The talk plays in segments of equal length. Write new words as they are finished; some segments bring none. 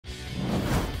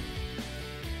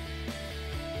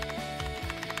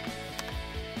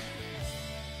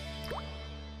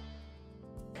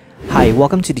Hi,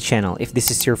 welcome to the channel. If this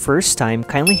is your first time,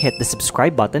 kindly hit the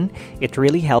subscribe button. It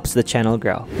really helps the channel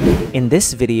grow. In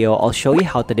this video, I'll show you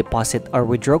how to deposit or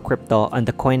withdraw crypto on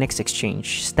the CoinEx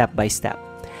Exchange step by step.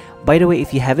 By the way,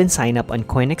 if you haven't signed up on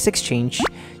CoinEx Exchange,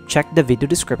 check the video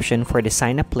description for the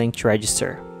sign up link to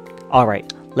register.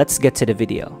 Alright, let's get to the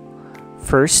video.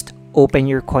 First, open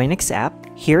your CoinEx app.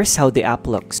 Here's how the app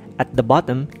looks. At the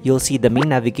bottom, you'll see the main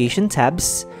navigation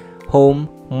tabs: Home,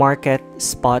 Market,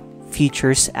 Spot,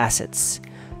 Futures, Assets.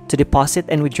 To deposit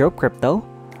and withdraw crypto,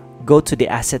 go to the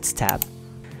Assets tab.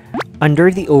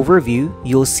 Under the overview,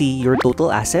 you'll see your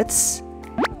total assets,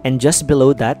 and just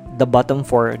below that, the button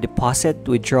for deposit,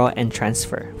 withdraw, and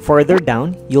transfer. Further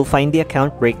down, you'll find the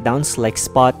account breakdowns like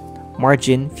spot,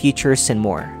 margin, futures, and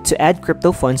more. To add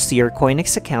crypto funds to your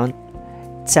CoinEx account,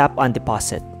 tap on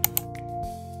deposit.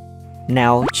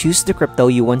 Now, choose the crypto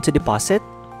you want to deposit.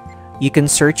 You can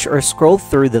search or scroll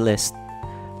through the list.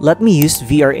 Let me use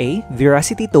VRA,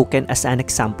 Veracity Token, as an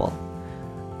example.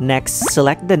 Next,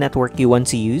 select the network you want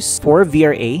to use. For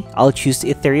VRA, I'll choose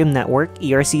Ethereum Network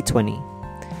ERC20.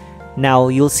 Now,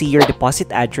 you'll see your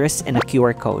deposit address and a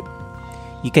QR code.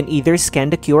 You can either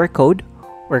scan the QR code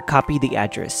or copy the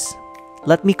address.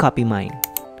 Let me copy mine.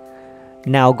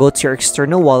 Now, go to your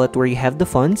external wallet where you have the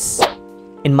funds.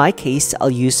 In my case, I'll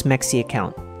use MEXC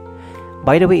account.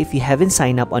 By the way, if you haven't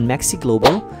signed up on MEXC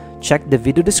Global, check the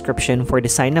video description for the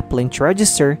sign up link to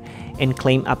register and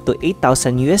claim up to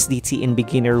 8,000 USDT in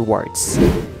beginner rewards.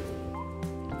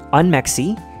 On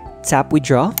MEXC, tap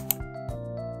Withdraw.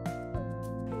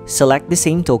 Select the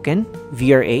same token,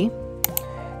 VRA.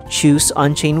 Choose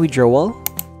On-Chain Withdrawal.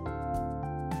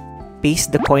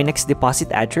 Paste the CoinEx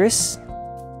deposit address.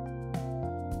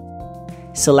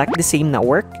 Select the same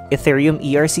network, Ethereum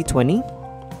ERC20.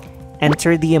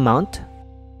 Enter the amount.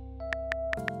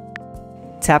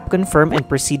 Tap Confirm and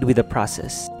proceed with the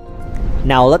process.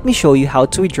 Now let me show you how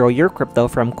to withdraw your crypto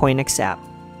from CoinEx app.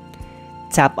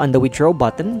 Tap on the Withdraw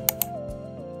button.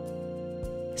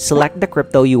 Select the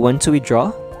crypto you want to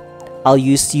withdraw. I'll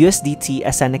use USDT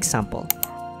as an example.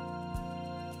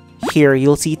 Here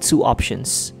you'll see two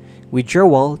options: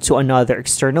 withdrawal to another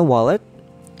external wallet,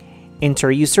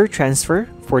 inter-user transfer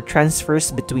for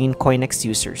transfers between CoinEx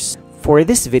users. For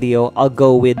this video, I'll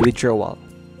go with withdrawal.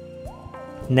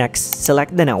 Next,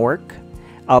 select the network.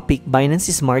 I'll pick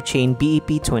Binance Smart Chain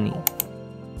BEP20.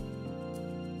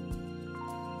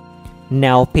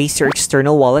 Now, paste your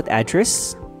external wallet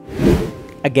address.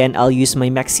 Again, I'll use my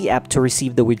MEXC app to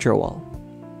receive the withdrawal.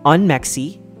 On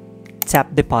MEXC,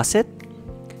 tap Deposit.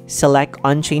 Select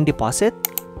On-Chain Deposit.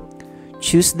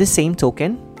 Choose the same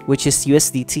token, which is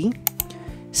USDT.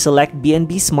 Select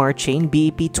BNB Smart Chain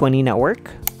BEP20 network.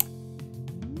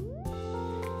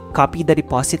 Copy the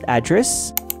deposit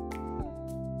address.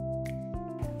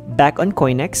 Back on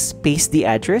CoinEx, paste the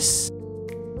address.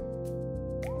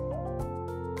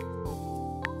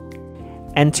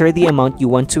 Enter the amount you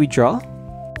want to withdraw.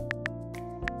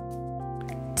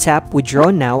 Tap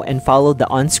Withdraw Now and follow the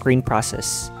on-screen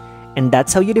process. And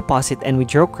that's how you deposit and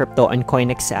withdraw crypto on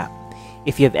CoinEx app.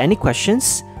 If you have any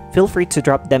questions, feel free to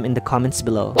drop them in the comments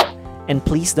below. And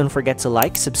please don't forget to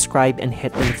like, subscribe, and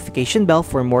hit the notification bell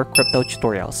for more crypto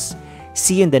tutorials.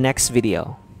 See you in the next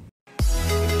video.